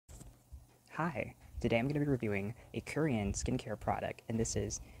Hi, today I'm going to be reviewing a Korean skincare product, and this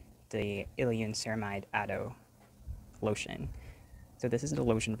is the Illiyoon Ceramide Ado Lotion. So this is the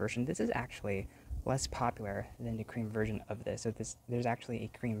lotion version. This is actually less popular than the cream version of this. So there's actually a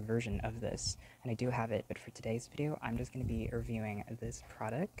cream version of this, and I do have it, but for today's video, I'm just going to be reviewing this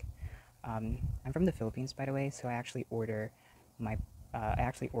product. I'm from the Philippines, by the way, so I actually order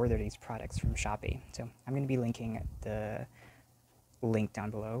these products from Shopee. So I'm going to be linking the link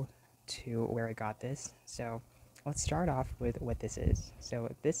down below to where I got this. So let's start off with what this is. So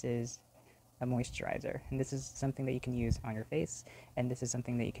this is a moisturizer, and this is something that you can use on your face, and this is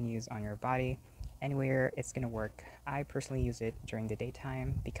something that you can use on your body. Anywhere it's going to work. I personally use it during the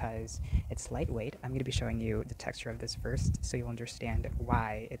daytime because it's lightweight. I'm going to be showing you the texture of this first so you'll understand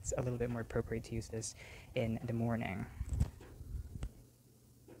why it's a little bit more appropriate to use this in the morning.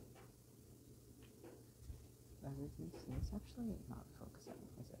 As you can see, it's actually not focusing,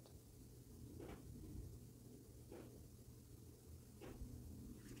 is it?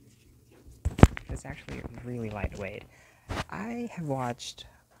 It's actually really lightweight. I have watched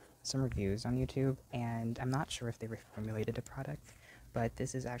some reviews on YouTube, and I'm not sure if they reformulated the product, but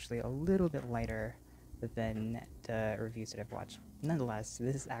this is actually a little bit lighter than the reviews that I've watched. Nonetheless,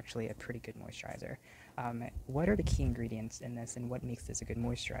 this is actually a pretty good moisturizer. What are the key ingredients in this, and what makes this a good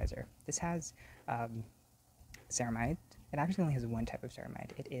moisturizer? This has ceramide. It actually only has one type of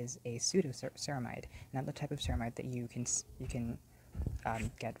ceramide. It is a pseudo-ceramide, not the type of ceramide that you can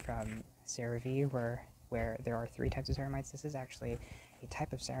get from Ceramide, where there are 3 types of ceramides. This is actually a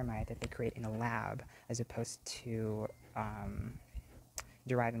type of ceramide that they create in a lab, as opposed to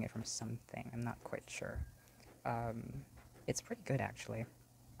deriving it from something. I'm not quite sure. It's pretty good, actually.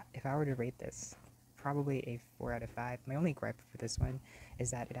 If I were to rate this, probably a 4 out of 5. My only gripe for this one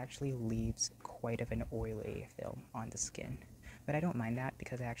is that it actually leaves quite of an oily film on the skin. But I don't mind that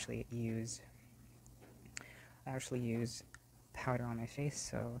because I actually use powder on my face,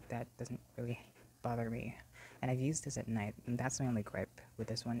 so that doesn't really bother me. And I've used this at night, and that's my only gripe with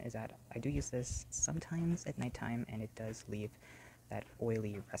this one, is that I do use this sometimes at nighttime, and it does leave that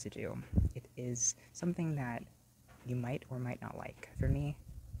oily residue. It is something that you might or might not like. For me,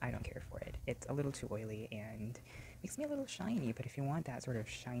 I don't care for it. It's a little too oily and makes me a little shiny, but if you want that sort of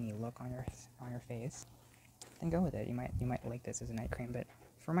shiny look on your face, then go with it. You might like this as a night cream, but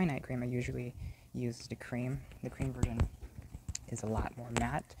for my night cream, I usually use the cream. The cream version is a lot more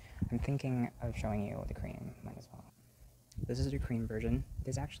matte. I'm thinking of showing you the cream one as well. This is the cream version.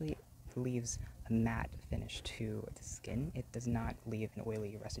 This actually leaves a matte finish to the skin. It does not leave an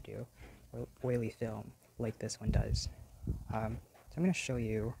oily residue or oily film like this one does. So I'm going to show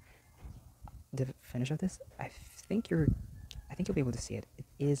you the finish of this. I think you'll be able to see it. It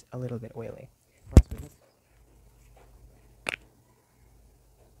is a little bit oily.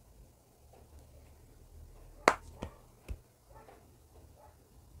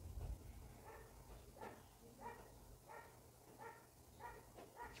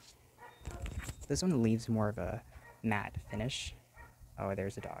 This one leaves more of a matte finish. Oh,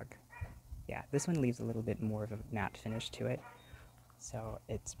 there's a dog. Yeah, this one leaves a little bit more of a matte finish to it, so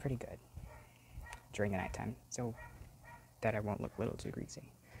it's pretty good during the nighttime, so that I won't look a little too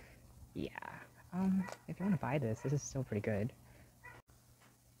greasy. Yeah, if you want to buy this is still pretty good.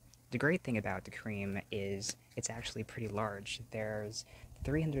 The great thing about the cream is it's actually pretty large. There's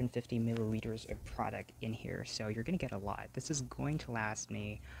 350 milliliters of product in here, so you're going to get a lot. This is going to last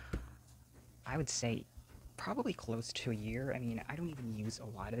me, I would say, probably close to a year. I mean, I don't even use a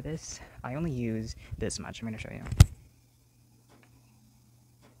lot of this. I only use this much. I'm going to show you.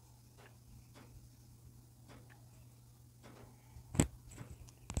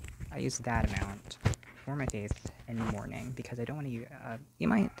 I use that amount for my face in the morning because I don't want to use,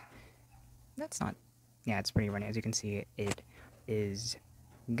 yeah, it's pretty runny. As you can see, it is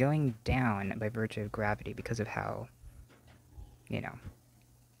going down by virtue of gravity because of how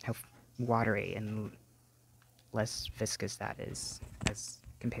watery and less viscous that is as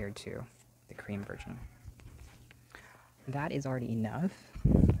compared to the cream version. That is already enough,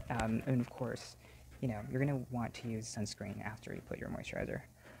 and of course, you're going to want to use sunscreen after you put your moisturizer.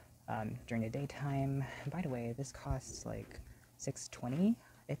 During the daytime, by the way, this costs like $6.20.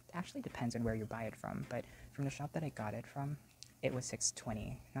 It actually depends on where you buy it from, but from the shop that I got it from, it was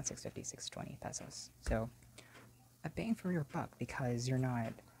 $6.20, not $6.50, 6.20 pesos. So a bang for your buck because it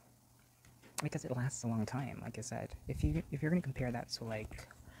lasts a long time. Like I said, if you're going to compare that to like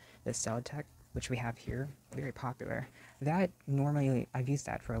the Ceramide, which we have here, very popular, that normally I've used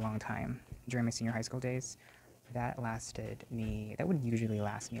that for a long time during my senior high school days. That would usually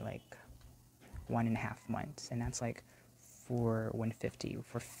last me like 1.5 months, and that's like for $150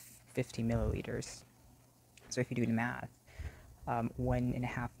 50 milliliters. So if you do the math,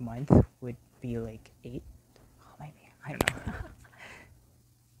 1.5 month would be like 8. Oh, maybe, I don't know.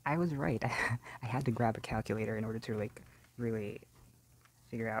 I was right. I had to grab a calculator in order to like really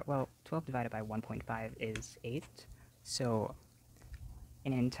figure out. Well, 12 divided by 1.5 is 8. So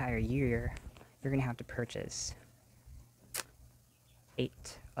in an entire year, you're gonna have to purchase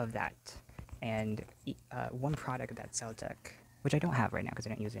 8 of that, and one product of that cell deck, which I don't have right now because I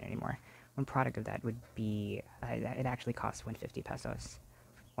don't use it anymore. One product of that would be it actually costs 150 pesos.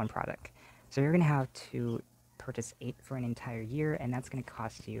 One product. So you're gonna have to purchase 8 for an entire year, and that's gonna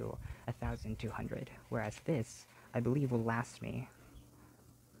cost you 1,200. Whereas this, I believe, will last me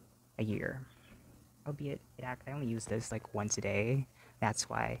a year. Albeit, I only use this like once a day. That's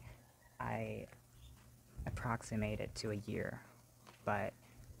why I approximate it to a year. But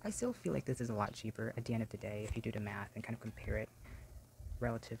I still feel like this is a lot cheaper at the end of the day if you do the math and kind of compare it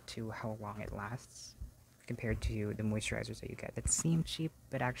relative to how long it lasts compared to the moisturizers that you get that seem cheap,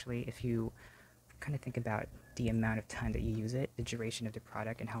 but actually if you kind of think about the amount of time that you use it, the duration of the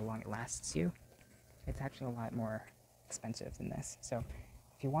product, and how long it lasts you, it's actually a lot more expensive than this. So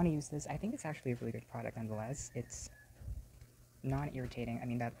if you want to use this, I think it's actually a really good product nonetheless. It's non-irritating. I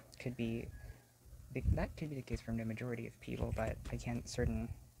mean, that could be the case for the majority of people, but I can't certain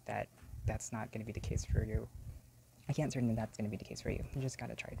that that's not going to be the case for you. I can't certain that that's going to be the case for you. You just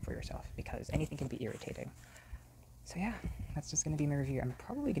gotta try it for yourself, because anything can be irritating. So yeah, that's just going to be my review. I'm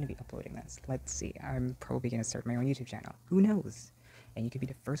probably going to be uploading this. Let's see. I'm probably going to start my own YouTube channel. Who knows? And you could be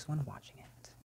the first one watching it.